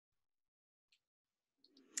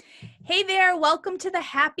Hey there, welcome to the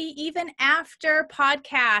Happy Even After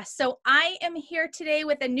podcast. So, I am here today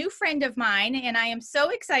with a new friend of mine, and I am so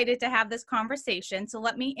excited to have this conversation. So,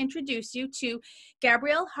 let me introduce you to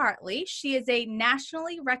Gabrielle Hartley. She is a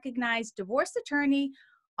nationally recognized divorce attorney,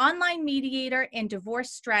 online mediator, and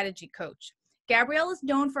divorce strategy coach. Gabrielle is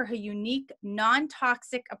known for her unique,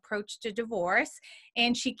 non-toxic approach to divorce,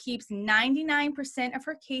 and she keeps 99% of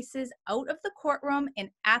her cases out of the courtroom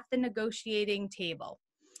and at the negotiating table.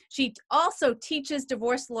 She also teaches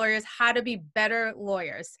divorce lawyers how to be better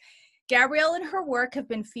lawyers. Gabrielle and her work have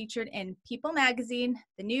been featured in People magazine,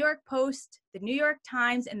 the New York Post, the New York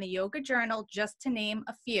Times, and the Yoga Journal, just to name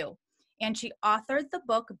a few. And she authored the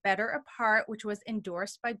book Better Apart, which was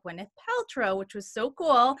endorsed by Gwyneth Paltrow, which was so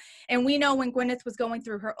cool. And we know when Gwyneth was going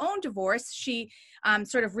through her own divorce, she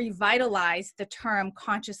sort of revitalized the term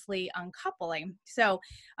consciously uncoupling. So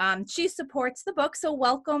she supports the book. So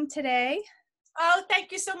welcome today. Oh,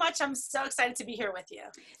 thank you so much. I'm so excited to be here with you.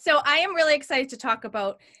 So I am really excited to talk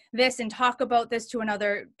about this and talk about this to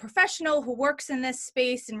another professional who works in this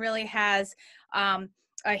space and really has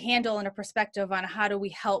a handle and a perspective on how do we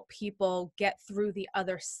help people get through the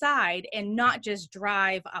other side and not just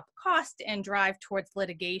drive up cost and drive towards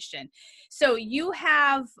litigation. So you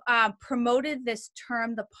have promoted this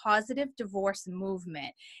term, the positive divorce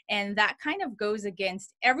movement, and that kind of goes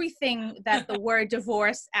against everything that the word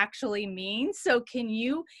divorce actually means. So can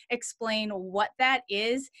you explain what that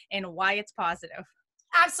is and why it's positive?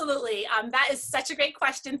 Absolutely. That is such a great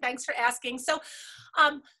question. Thanks for asking.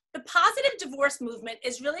 The positive divorce movement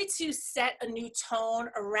is really to set a new tone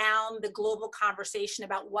around the global conversation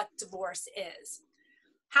about what divorce is.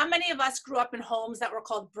 How many of us grew up in homes that were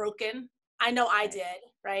called broken? I know I did,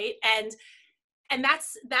 right? And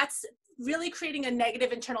that's really creating a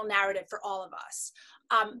negative internal narrative for all of us.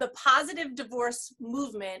 The positive divorce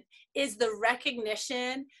movement is the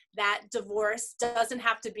recognition that divorce doesn't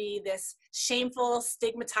have to be this shameful,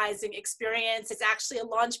 stigmatizing experience. It's actually a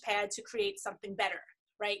launch pad to create something better,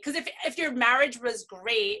 right? Because if your marriage was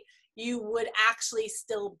great, you would actually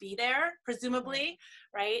still be there, presumably,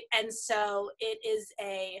 right? And so it is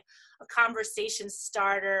a conversation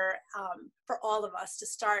starter for all of us to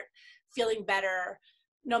start feeling better,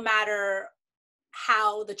 no matter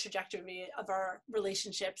how the trajectory of our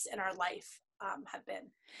relationships and our life have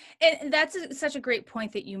been. And that's such a great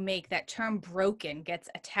point that you make. That term broken gets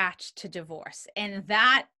attached to divorce. And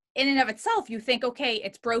that in and of itself, you think, okay,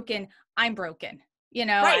 it's broken, I'm broken.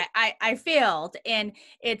 Right. I failed, and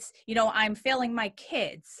it's, I'm failing my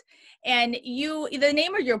kids. And the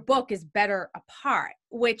name of your book is Better Apart,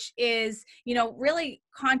 which is, really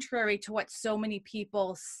contrary to what so many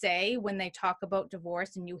people say when they talk about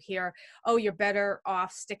divorce. And you hear, oh, you're better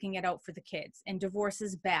off sticking it out for the kids, and divorce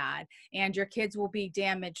is bad, and your kids will be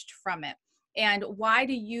damaged from it. And why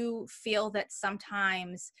do you feel that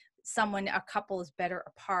sometimes a couple is better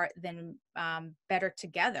apart than better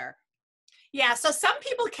together? Yeah, so some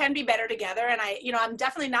people can be better together, and I'm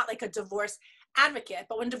definitely not like a divorce advocate,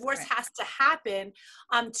 but when divorce Right. has to happen,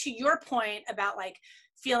 to your point about like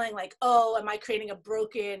feeling like, oh, am I creating a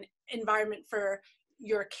broken environment for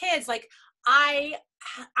your kids? Like I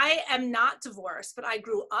I am not divorced, but I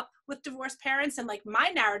grew up with divorced parents, and like my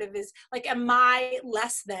narrative is like, am I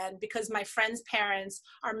less than because my friends' parents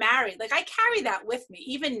are married? Like I carry that with me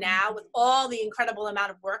even now with all the incredible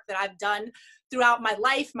amount of work that I've done throughout my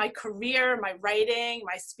life, my career, my writing,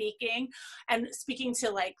 my speaking, and speaking to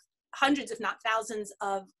like hundreds, if not thousands,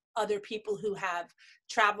 of other people who have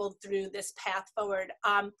traveled through this path forward.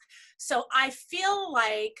 So I feel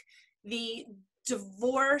like the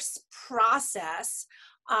divorce process,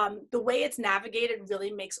 the way it's navigated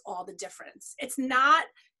really makes all the difference. It's not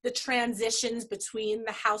the transitions between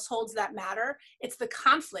the households that matter, it's the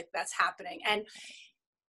conflict that's happening. And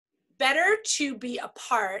better to be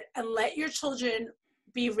apart and let your children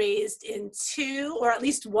be raised in two or at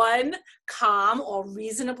least one calm or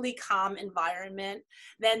reasonably calm environment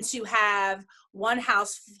than to have one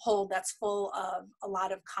household that's full of a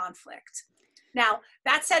lot of conflict. Now,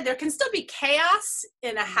 that said, there can still be chaos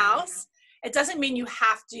in a house. It doesn't mean you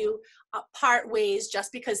have to part ways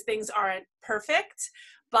just because things aren't perfect.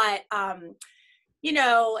 But,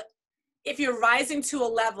 if you're rising to a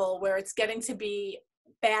level where it's getting to be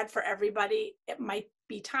bad for everybody, it might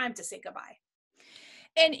be time to say goodbye.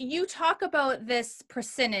 And you talk about this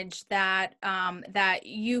percentage that that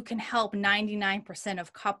you can help 99%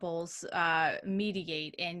 of couples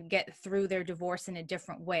mediate and get through their divorce in a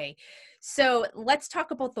different way. So let's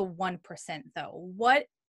talk about the 1% though. What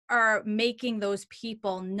are making those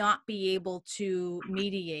people not be able to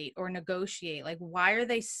mediate or negotiate? Like, why are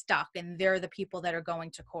they stuck and they're the people that are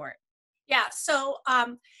going to court? Yeah. So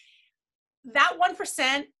that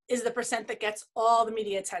 1% is the percent that gets all the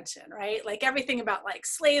media attention, right? Like everything about like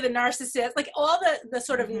slay the narcissist, like all the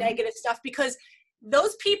sort of negative stuff, because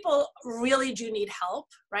those people really do need help,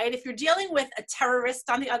 right? If you're dealing with a terrorist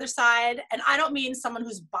on the other side, and I don't mean someone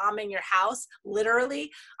who's bombing your house,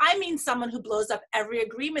 literally, I mean someone who blows up every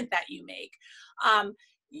agreement that you make,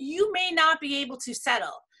 you may not be able to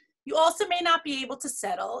settle. You also may not be able to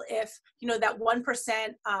settle if, you know, that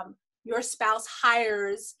 1%, your spouse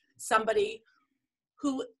hires somebody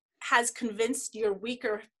who has convinced your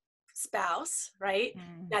weaker spouse, right,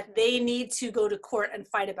 that they need to go to court and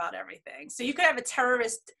fight about everything. So you could have a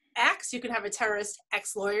terrorist ex, you could have a terrorist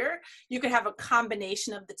ex-lawyer, you could have a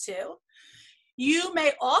combination of the two. You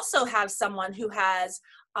may also have someone who has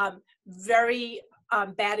very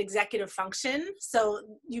bad executive function. So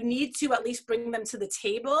you need to at least bring them to the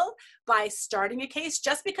table by starting a case.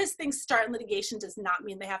 Just because things start in litigation does not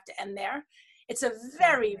mean they have to end there. It's a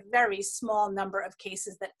very, very small number of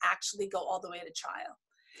cases that actually go all the way to trial.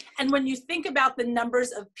 And when you think about the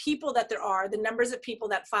numbers of people that there are, the numbers of people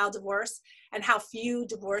that file divorce and how few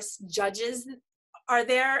divorce judges are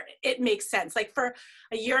there, it makes sense. Like for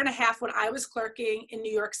a year and a half when I was clerking in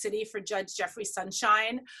New York City for Judge Jeffrey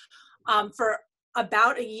Sunshine, for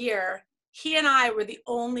about a year, he and I were the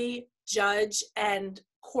only judge and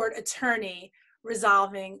court attorney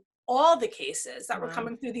resolving all the cases that were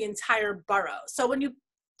coming through the entire borough. So when you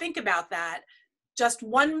think about that, just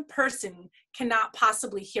one person cannot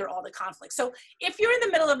possibly hear all the conflict. So if you're in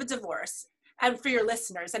the middle of a divorce, and for your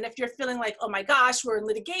listeners, and if you're feeling like, oh my gosh, we're in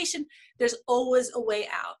litigation, there's always a way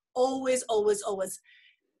out. Always, always, always.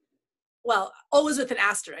 Well, always with an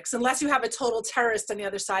asterisk, unless you have a total terrorist on the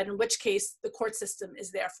other side, in which case the court system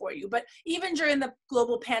is there for you. But even during the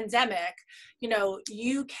global pandemic, you know,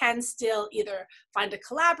 you can still either find a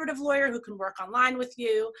collaborative lawyer who can work online with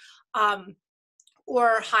you,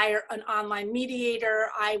 or hire an online mediator.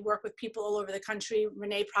 I work with people all over the country.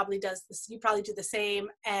 Renee probably does this. You probably do the same.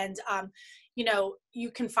 And, you know,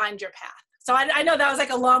 you can find your path. So I know that was like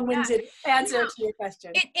a long-winded answer to your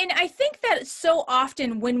question. And I think that so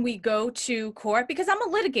often when we go to court, because I'm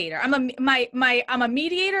a litigator, I'm a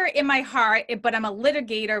mediator in my heart, but I'm a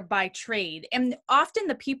litigator by trade. And often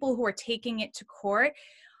the people who are taking it to court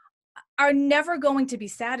are never going to be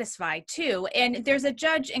satisfied too. And there's a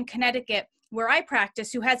judge in Connecticut where I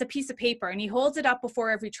practice who has a piece of paper and he holds it up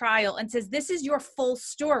before every trial and says, this is your full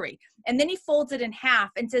story. And then he folds it in half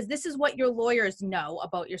and says, this is what your lawyers know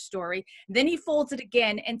about your story. Then he folds it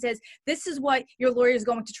again and says, this is what your lawyer is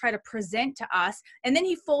going to try to present to us. And then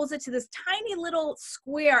he folds it to this tiny little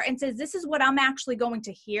square and says, this is what I'm actually going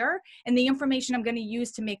to hear and the information I'm going to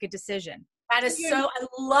use to make a decision. That is so, I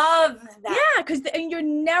love that. Yeah, because you're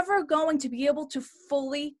never going to be able to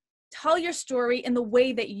fully tell your story in the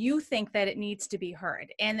way that you think that it needs to be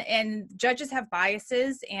heard. And judges have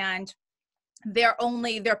biases, and they're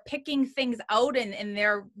picking things out and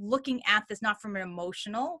they're looking at this not from an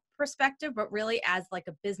emotional perspective, but really as like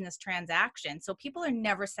a business transaction. So people are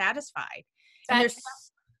never satisfied. And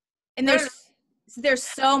there's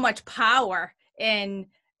so much power in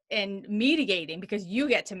mediating because you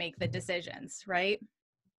get to make the decisions, right?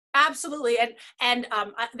 Absolutely. And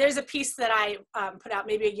there's a piece that I put out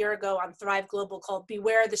maybe a year ago on Thrive Global called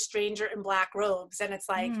Beware the Stranger in Black Robes. And it's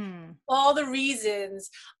like all the reasons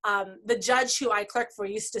the judge who I clerk for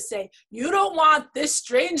used to say, you don't want this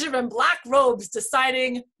stranger in black robes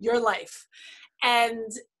deciding your life.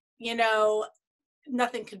 And, you know,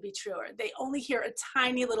 nothing could be truer. They only hear a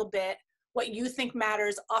tiny little bit. What you think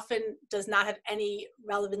matters often does not have any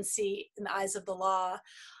relevancy in the eyes of the law.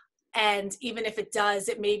 And even if it does,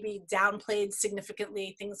 it may be downplayed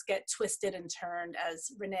significantly. Things get twisted and turned,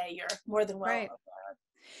 as Renee, you're more than well aware.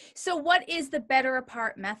 So what is the better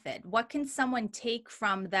apart method? What can someone take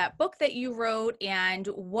from that book that you wrote and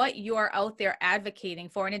what you're out there advocating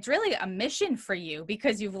for? And it's really a mission for you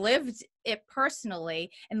because you've lived it personally,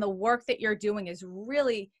 and the work that you're doing is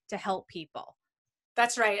really to help people.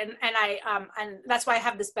 That's right. And that's why I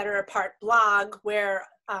have this Better Apart blog where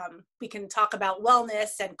we can talk about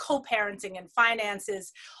wellness and co-parenting and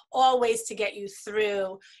finances, all ways to get you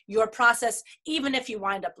through your process, even if you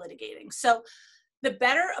wind up litigating. So the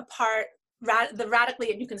Better Apart, the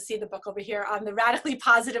radically, and you can see the book over here, the radically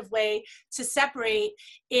positive way to separate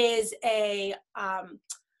is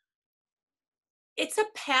it's a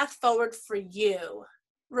path forward for you,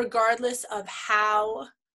 regardless of how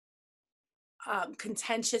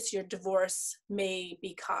contentious your divorce may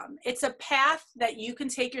become. It's a path that you can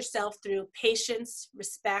take yourself through patience,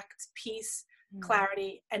 respect, peace,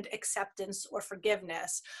 clarity, and acceptance or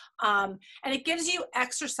forgiveness. And it gives you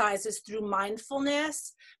exercises through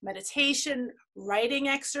mindfulness, meditation, writing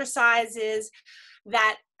exercises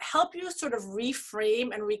that help you sort of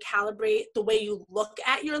reframe and recalibrate the way you look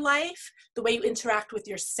at your life, the way you interact with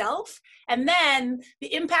yourself, and then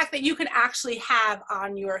the impact that you can actually have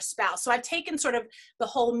on your spouse. So I've taken sort of the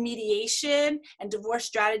whole mediation and divorce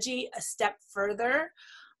strategy a step further.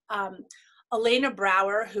 Elena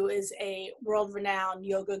Brower, who is a world-renowned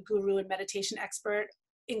yoga guru and meditation expert,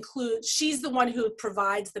 she's the one who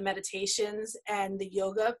provides the meditations and the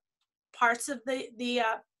yoga parts of the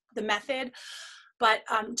method. But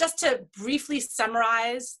just to briefly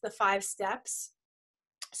summarize the 5 steps.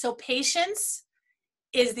 So patience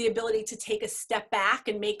is the ability to take a step back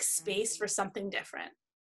and make space for something different.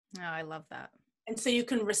 Oh, I love that. And so you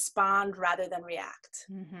can respond rather than react.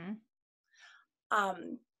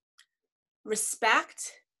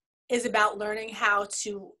 Respect is about learning how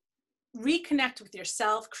to reconnect with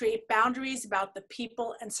yourself, create boundaries about the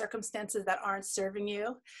people and circumstances that aren't serving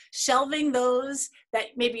you, shelving those that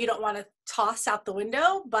maybe you don't want to toss out the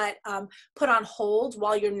window, but put on hold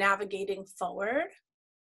while you're navigating forward.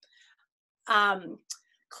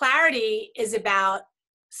 Clarity is about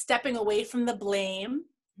stepping away from the blame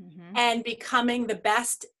and becoming the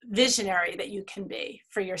best visionary that you can be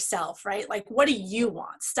for yourself, right? Like, what do you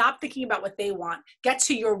want? Stop thinking about what they want. Get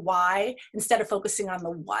to your why instead of focusing on the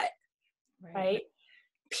what, right?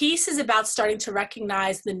 Peace is about starting to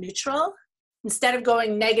recognize the neutral instead of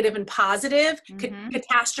going negative and positive,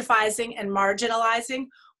 catastrophizing and marginalizing.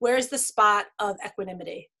 Where's the spot of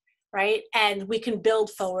equanimity? Right? And we can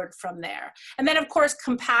build forward from there. And then, of course,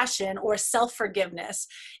 compassion or self-forgiveness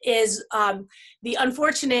is the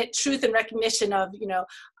unfortunate truth and recognition of,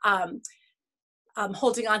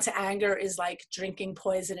 holding on to anger is like drinking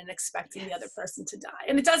poison and expecting the other person to die.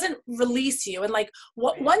 And it doesn't release you. And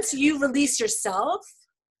once you release yourself,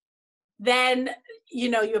 then,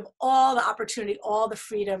 you have all the opportunity, all the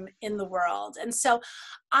freedom in the world. And so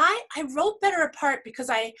I wrote Better Apart because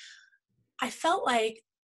I felt like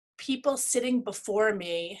people sitting before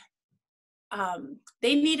me,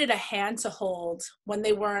 they needed a hand to hold when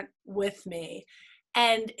they weren't with me.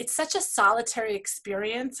 And it's such a solitary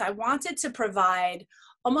experience. I wanted to provide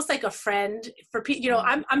almost like a friend for people.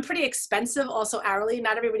 I'm pretty expensive also hourly.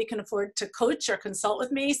 Not everybody can afford to coach or consult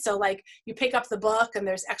with me. So like you pick up the book and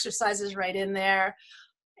there's exercises right in there.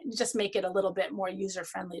 Just make it a little bit more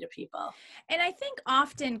user-friendly to people. And I think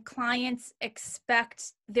often clients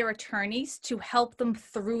expect their attorneys to help them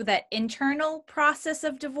through that internal process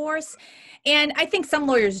of divorce. And I think some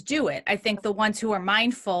lawyers do it. I think the ones who are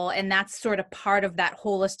mindful, and that's sort of part of that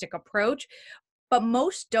holistic approach, but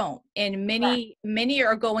most don't. And many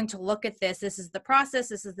are going to look at this. This is the process.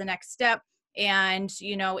 This is the next step. And,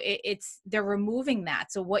 they're removing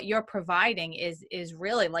that. So what you're providing is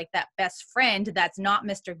really like that best friend. That's not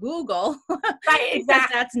Mr. Google. Right.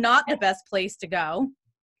 Exactly. That's not the best place to go.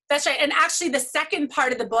 That's right. And actually the second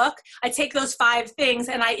part of the book, I take those 5 things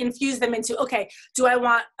and I infuse them into, okay, do I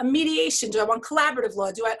want a mediation? Do I want collaborative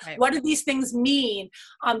law? What do these things mean?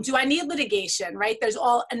 Do I need litigation, right? There's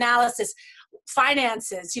all analysis,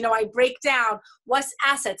 finances, I break down what's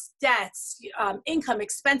assets, debts, income,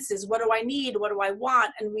 expenses. What do I need? What do I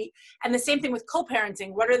want? And the same thing with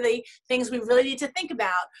co-parenting. What are the things we really need to think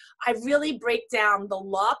about? I really break down the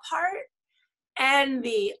law part and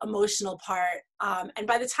the emotional part. And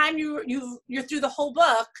by the time you're through the whole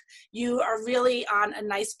book, you are really on a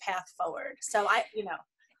nice path forward. So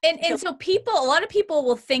And so a lot of people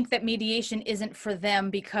will think that mediation isn't for them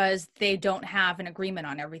because they don't have an agreement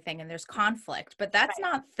on everything and there's conflict, but that's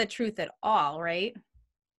not the truth at all, right?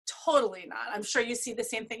 Totally not. I'm sure you see the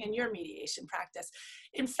same thing in your mediation practice.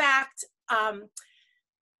 In fact,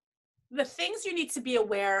 the things you need to be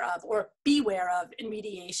aware of or beware of in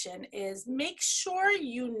mediation is make sure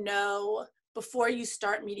before you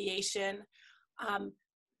start mediation,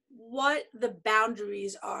 what the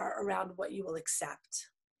boundaries are around what you will accept.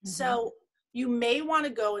 So you may want to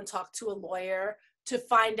go and talk to a lawyer to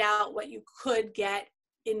find out what you could get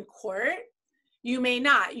in court. You may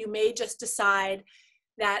not. You may just decide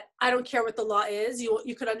that I don't care what the law is.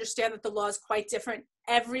 You could understand that the law is quite different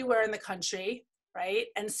everywhere in the country, right?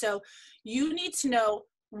 And so you need to know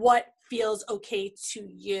what feels okay to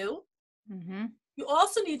you. You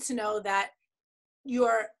also need to know that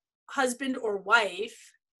your husband or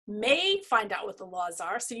wife may find out what the laws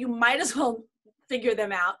are. So you might as well figure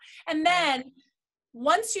them out. And then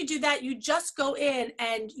once you do that, you just go in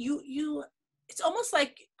and it's almost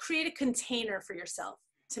like create a container for yourself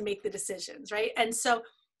to make the decisions, right? And so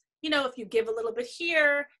if you give a little bit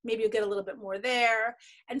here, maybe you'll get a little bit more there,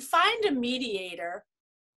 and find a mediator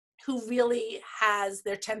who really has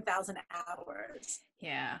their 10,000 hours.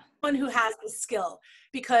 Yeah. One who has the skill,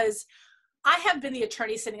 because I have been the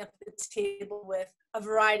attorney sitting at the table with a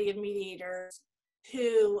variety of mediators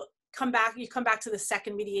who you come back to the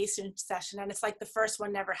second mediation session and it's like the first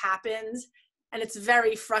one never happened. And it's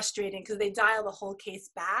very frustrating because they dial the whole case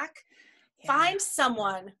back. Yeah. Find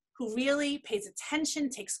someone who really pays attention,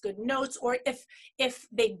 takes good notes, or if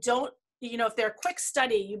they don't, if they're a quick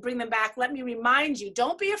study, you bring them back. Let me remind you,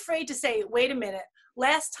 don't be afraid to say, wait a minute,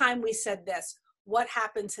 last time we said this, what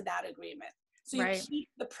happened to that agreement? So you keep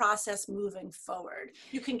the process moving forward.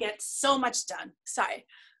 You can get so much done. Sorry.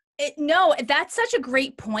 No, that's such a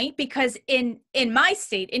great point, because in my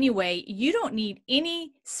state anyway, you don't need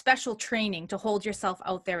any special training to hold yourself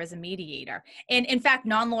out there as a mediator. And in fact,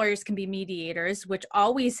 non-lawyers can be mediators, which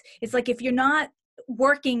always is like, if you're not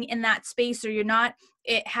working in that space or you're not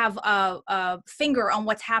have a finger on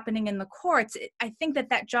what's happening in the courts, I think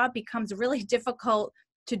that job becomes really difficult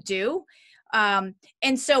to do. And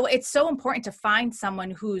so it's so important to find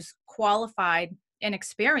someone who's qualified and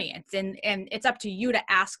experienced, and it's up to you to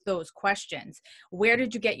ask those questions. Where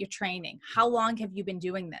did you get your training? How long have you been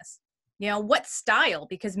doing this? What style?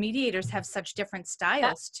 Because mediators have such different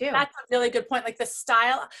styles too. That's a really good point. Like the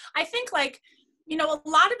style, I think a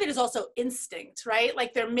lot of it is also instinct, right?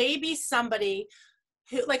 Like there may be somebody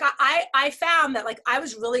who, like I found that I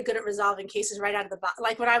was really good at resolving cases right out of the box.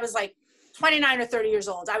 Like when I was 29 or 30 years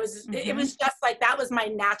old, it was just that was my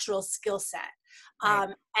natural skill set.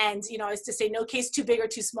 And, I used to say no case too big or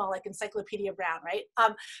too small, like Encyclopedia Brown, right?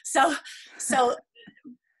 So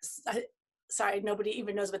sorry, nobody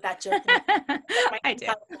even knows what that joke is. I do.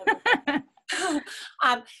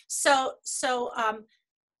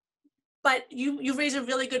 But you raise a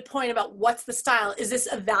really good point about what's the style. Is this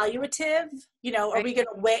evaluative? Are we going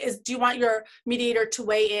to weigh, do you want your mediator to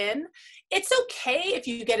weigh in? It's okay if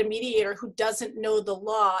you get a mediator who doesn't know the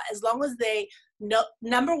law, as long as they know,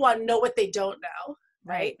 number one, know what they don't know.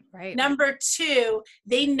 Right. Number two,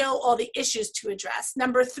 they know all the issues to address.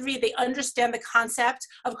 Number three, they understand the concept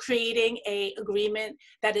of creating an agreement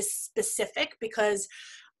that is specific, because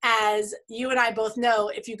as you and I both know,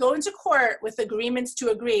 if you go into court with agreements to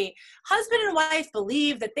agree, husband and wife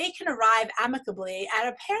believe that they can arrive amicably at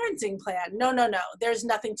a parenting plan. No. There's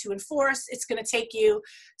nothing to enforce. It's going to take you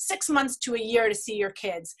 6 months to a year to see your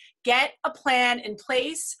kids. Get a plan in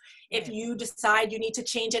place. If you decide you need to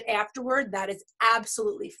change it afterward, that is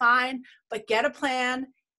absolutely fine. But get a plan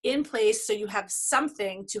in place so you have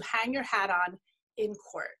something to hang your hat on in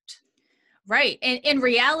court. Right. And in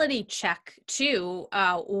reality check too,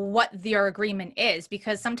 what their agreement is,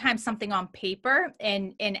 because sometimes something on paper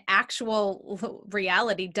and in actual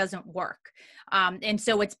reality doesn't work. And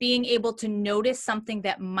so it's being able to notice something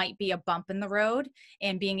that might be a bump in the road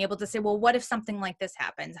and being able to say, well, what if something like this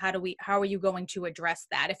happens? How are you going to address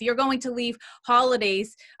that? If you're going to leave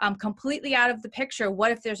holidays completely out of the picture,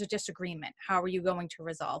 what if there's a disagreement? How are you going to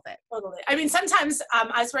resolve it? Totally. I mean, sometimes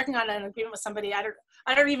I was working on an agreement with somebody.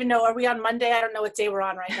 I don't even know. Are we on Monday? I don't know what day we're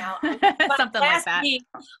on right now. Something like that. Week,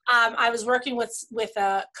 I was working with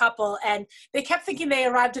a couple, and they kept thinking they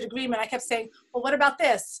arrived at agreement. I kept saying, well, what about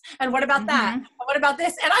this? And what about that? And what about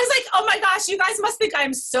this? And I was like, oh my gosh, you guys must think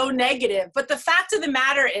I'm so negative. But the fact of the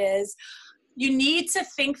matter is, you need to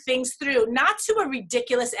think things through, not to a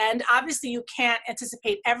ridiculous end. Obviously, you can't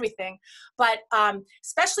anticipate everything, but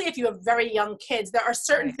especially if you have very young kids, there are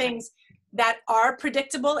certain things that are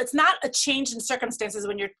predictable. It's not a change in circumstances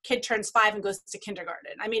when your kid turns 5 and goes to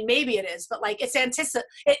kindergarten. I mean, maybe it is, but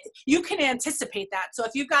you can anticipate that. So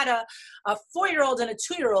if you've got a 4-year-old and a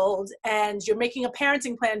 2-year-old and you're making a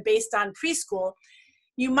parenting plan based on preschool,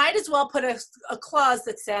 you might as well put a clause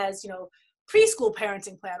that says, preschool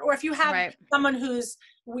parenting plan. Or if you have someone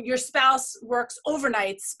your spouse works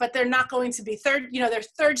overnights, but they're not going to be their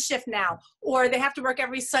third shift now, or they have to work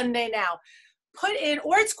every Sunday now. Put in,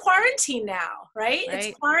 or it's quarantine now, right?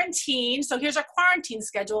 It's quarantine. So here's our quarantine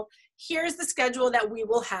schedule. Here's the schedule that we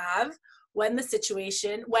will have when and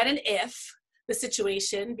if the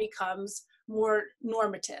situation becomes more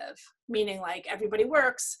normative, meaning everybody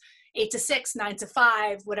works 8 to 6, 9 to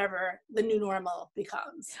 5, whatever the new normal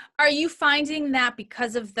becomes. Are you finding that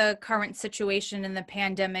because of the current situation in the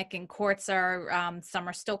pandemic and courts some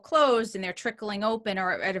are still closed and they're trickling open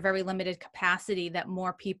or at a very limited capacity, that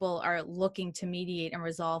more people are looking to mediate and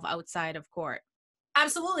resolve outside of court?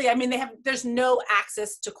 Absolutely. I mean, there's no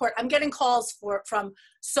access to court. I'm getting calls from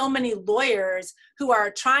so many lawyers who are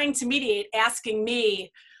trying to mediate, asking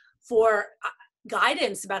me for,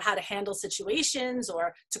 guidance about how to handle situations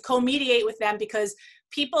or to co-mediate with them, because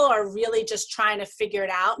people are really just trying to figure it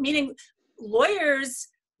out, meaning lawyers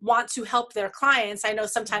want to help their clients. I know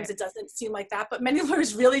sometimes it doesn't seem like that, but many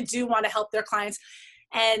lawyers really do want to help their clients.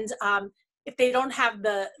 And if they don't have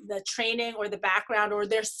the training or the background, or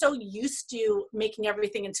they're so used to making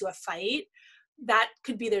everything into a fight, that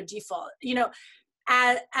could be their default. You know,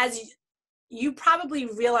 as you probably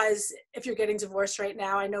realize if you're getting divorced right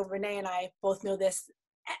now, I know Renee and I both know this,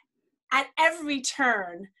 at every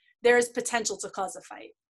turn, there is potential to cause a fight.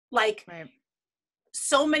 Like,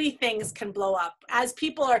 so many things can blow up. As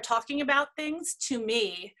people are talking about things, to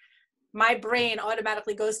me, my brain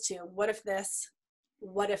automatically goes to, what if this?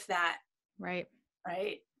 What if that? Right.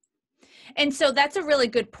 Right. And so that's a really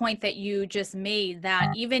good point that you just made,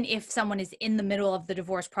 that even if someone is in the middle of the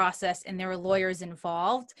divorce process and there are lawyers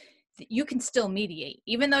involved, you can still mediate,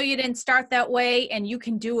 even though you didn't start that way, and you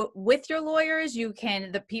can do it with your lawyers. You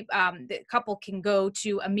can, the couple can go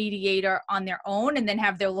to a mediator on their own and then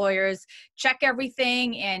have their lawyers check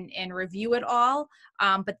everything and review it all.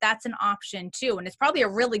 But that's an option too. And it's probably a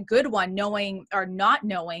really good one, knowing or not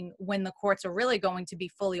knowing when the courts are really going to be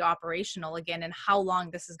fully operational again and how long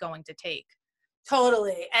this is going to take.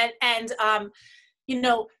 Totally. And you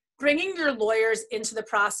know, bringing your lawyers into the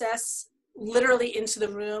process, literally into the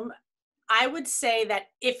room, I would say that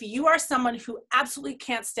if you are someone who absolutely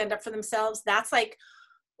can't stand up for themselves, that's like,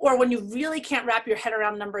 or when you really can't wrap your head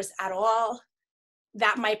around numbers at all,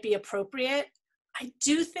 that might be appropriate. I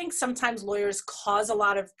do think sometimes lawyers cause a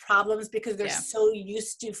lot of problems because they're so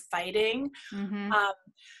used to fighting. Mm-hmm.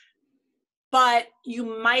 But you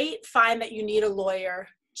might find that you need a lawyer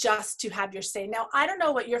just to have your say. Now, I don't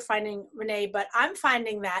know what you're finding, Renee, but I'm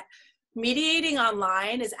finding that mediating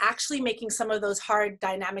online is actually making some of those hard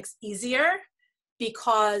dynamics easier,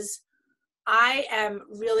 because I am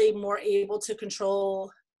really more able to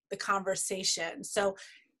control the conversation. So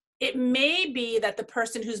it may be that the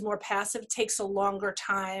person who's more passive takes a longer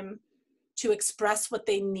time to express what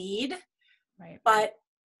they need, but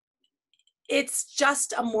it's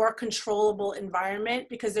just a more controllable environment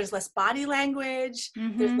because there's less body language,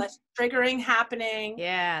 there's less triggering happening.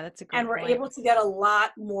 Yeah, that's a great point. And we're able to get a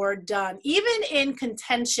lot more done, even in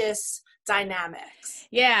contentious dynamics.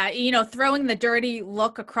 Yeah, you know, throwing the dirty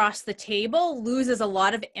look across the table loses a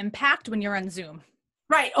lot of impact when you're on Zoom.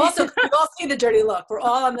 Right. Also, we all see the dirty look. We're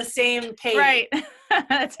all on the same page. Right.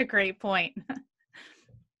 That's a great point.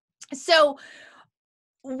 So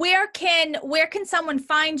where can someone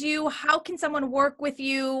find you? How can someone work with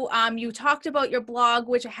you? You talked about your blog,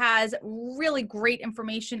 which has really great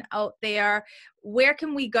information out there. Where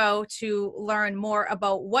can we go to learn more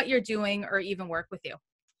about what you're doing or even work with you?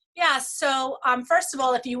 Yeah, so first of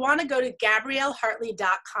all, if you want to go to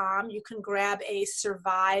GabrielleHartley.com, you can grab a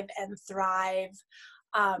Survive and Thrive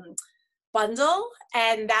bundle,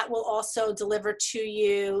 and that will also deliver to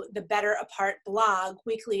you the Better Apart blog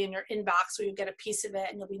weekly in your inbox, where you get a piece of it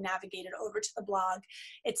and you'll be navigated over to the blog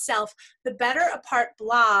itself. The Better Apart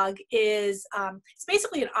blog is it's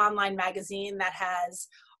basically an online magazine that has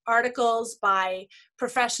articles by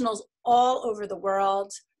professionals all over the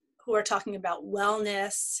world who are talking about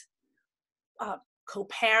wellness,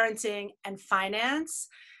 co-parenting, and finance,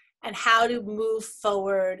 and how to move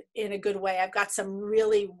forward in a good way. I've got some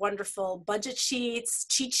really wonderful budget sheets,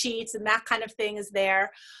 cheat sheets, and that kind of thing is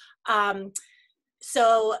there.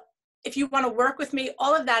 So if you want to work with me,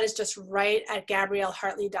 all of that is just right at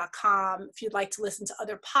GabrielleHartley.com. If you'd like to listen to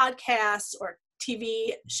other podcasts or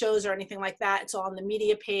TV shows or anything like that, it's all on the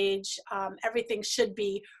media page. Everything should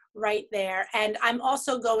be right there. And I'm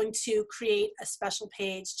also going to create a special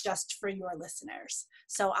page just for your listeners.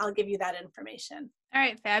 So I'll give you that information. All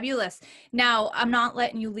right, fabulous. Now, I'm not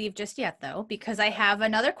letting you leave just yet, though, because I have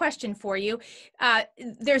another question for you.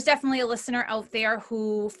 There's definitely a listener out there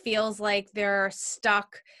who feels like they're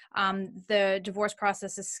stuck. The divorce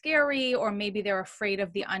process is scary, or maybe they're afraid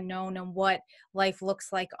of the unknown and what life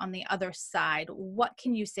looks like on the other side. What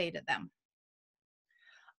can you say to them?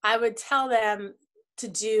 I would tell them to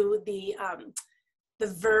do the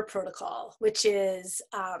VER protocol, which is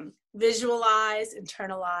visualize,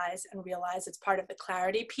 internalize, and realize. It's part of the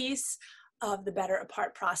clarity piece of the Better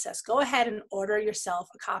Apart process. Go ahead and order yourself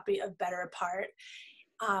a copy of Better Apart,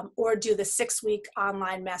 or do the 6-week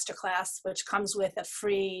online masterclass, which comes with a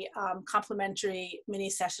free complimentary mini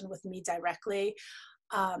session with me directly.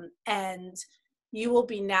 And you will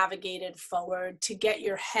be navigated forward to get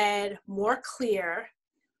your head more clear,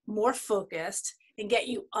 more focused, and get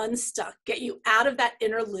you unstuck, get you out of that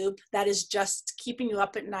inner loop that is just keeping you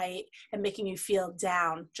up at night and making you feel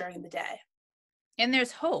down during the day. And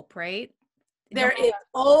there's hope, right? There is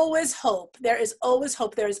always hope. There is always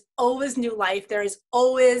hope. There is always new life. There is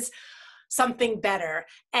always something better.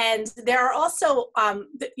 And there are also,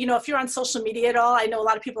 if you're on social media at all, I know a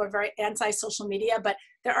lot of people are very anti-social media, but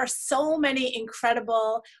there are so many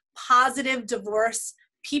incredible, positive divorce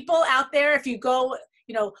people out there. If you go,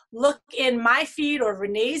 look in my feed or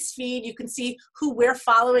Renee's feed, you can see who we're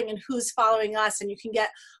following and who's following us. And you can get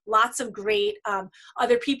lots of great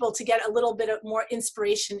other people to get a little bit of more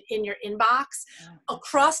inspiration in your inbox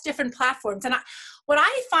across different platforms. And what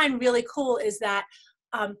I find really cool is that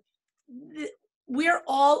we're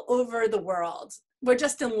all over the world. We're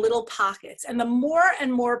just in little pockets. And the more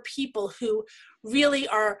and more people who really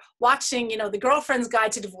are watching, The Girlfriend's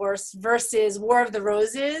Guide to Divorce versus War of the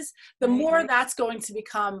Roses, the more that's going to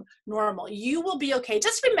become normal. You will be okay.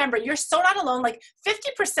 Just remember, you're so not alone. Like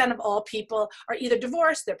 50% of all people are either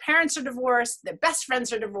divorced, their parents are divorced, their best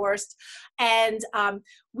friends are divorced. And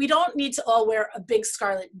we don't need to all wear a big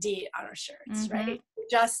scarlet D on our shirts, right?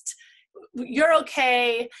 You're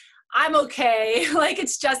okay. I'm okay.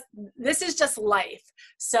 This is just life.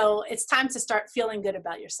 So it's time to start feeling good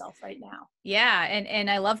about yourself right now. Yeah. And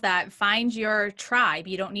I love that. Find your tribe.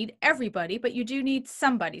 You don't need everybody, but you do need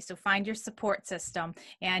somebody. So find your support system,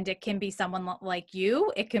 and it can be someone like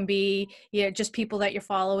you. It can be just people that you're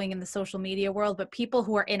following in the social media world, but people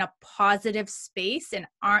who are in a positive space and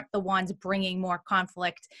aren't the ones bringing more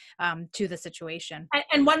conflict to the situation.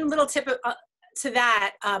 And one little tip to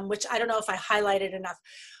that, which I don't know if I highlighted enough.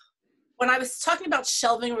 When I was talking about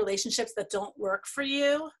shelving relationships that don't work for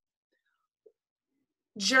you,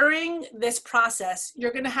 during this process,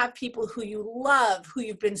 you're going to have people who you love, who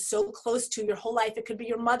you've been so close to your whole life. It could be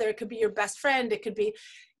your mother, it could be your best friend, it could be,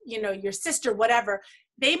 your sister, whatever.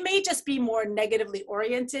 They may just be more negatively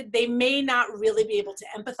oriented. They may not really be able to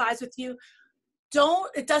empathize with you.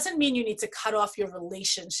 It doesn't mean you need to cut off your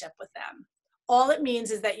relationship with them. All it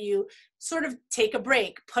means is that you sort of take a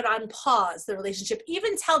break, put on pause the relationship,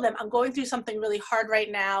 even tell them, I'm going through something really hard right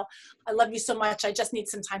now. I love you so much. I just need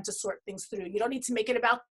some time to sort things through. You don't need to make it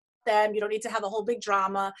about them. You don't need to have a whole big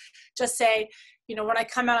drama. Just say, when I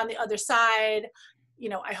come out on the other side,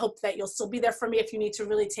 I hope that you'll still be there for me. If you need to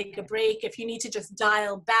really take a break, if you need to just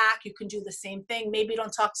dial back, you can do the same thing. Maybe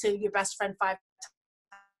don't talk to your best friend 5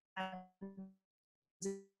 times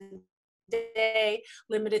a day,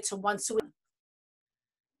 limited to once a week.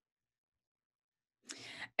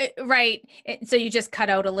 Right. So you just cut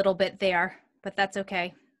out a little bit there, but that's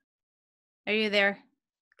okay. Are you there,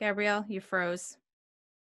 Gabrielle? You froze.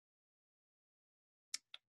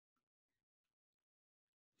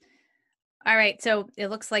 All right. So it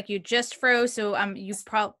looks like you just froze. So you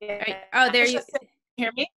probably. There you hear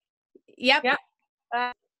me. Yep.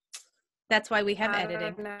 Yep. That's why we have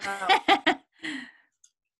editing.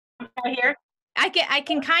 Here. I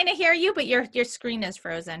can kind of hear you, but your screen is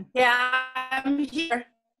frozen. Yeah, I'm here.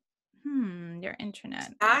 Your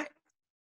internet. Back.